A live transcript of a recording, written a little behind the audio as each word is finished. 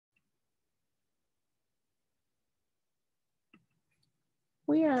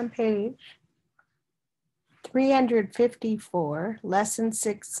We are on page 354, lesson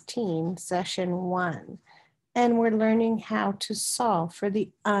 16, session 1. And we're learning how to solve for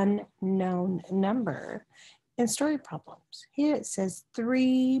the unknown number in story problems. Here it says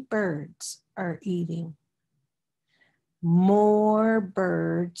 3 birds are eating. More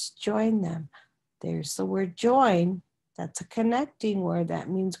birds join them. There's the word join. That's a connecting word. That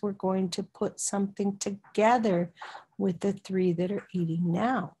means we're going to put something together with the 3 that are eating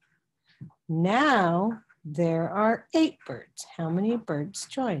now. Now there are 8 birds. How many birds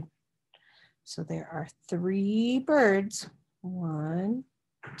join? So there are 3 birds. 1,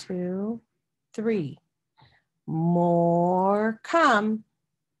 2, 3. More come.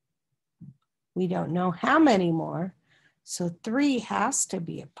 We don't know how many more. So 3 has to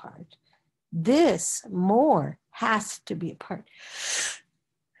be a part. This more has to be a part.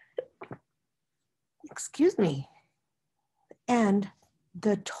 Excuse me. And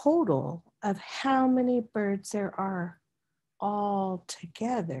the total of how many birds there are all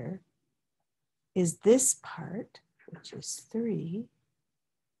together is this part, which is 3,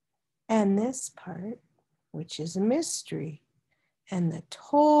 and this part, which is a mystery. And the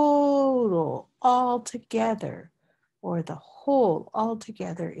total altogether, or the whole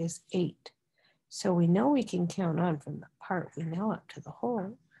altogether, is 8. So we know we can count on from the part we know up to the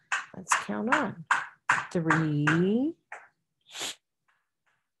whole. Let's count on. 3,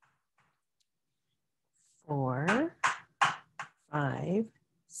 4, 5,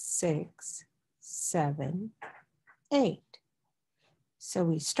 6, 7, 8. So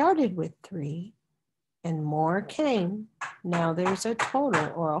we started with 3 and more came. Now there's a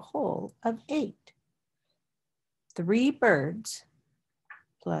total or a whole of 8. 3 birds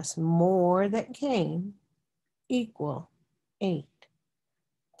plus more that came equal 8.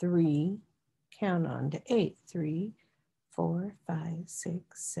 3, count on to 8. 3, 4, 5, 6,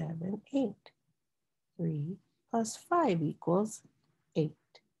 7, 8. 3 plus 5 equals 8.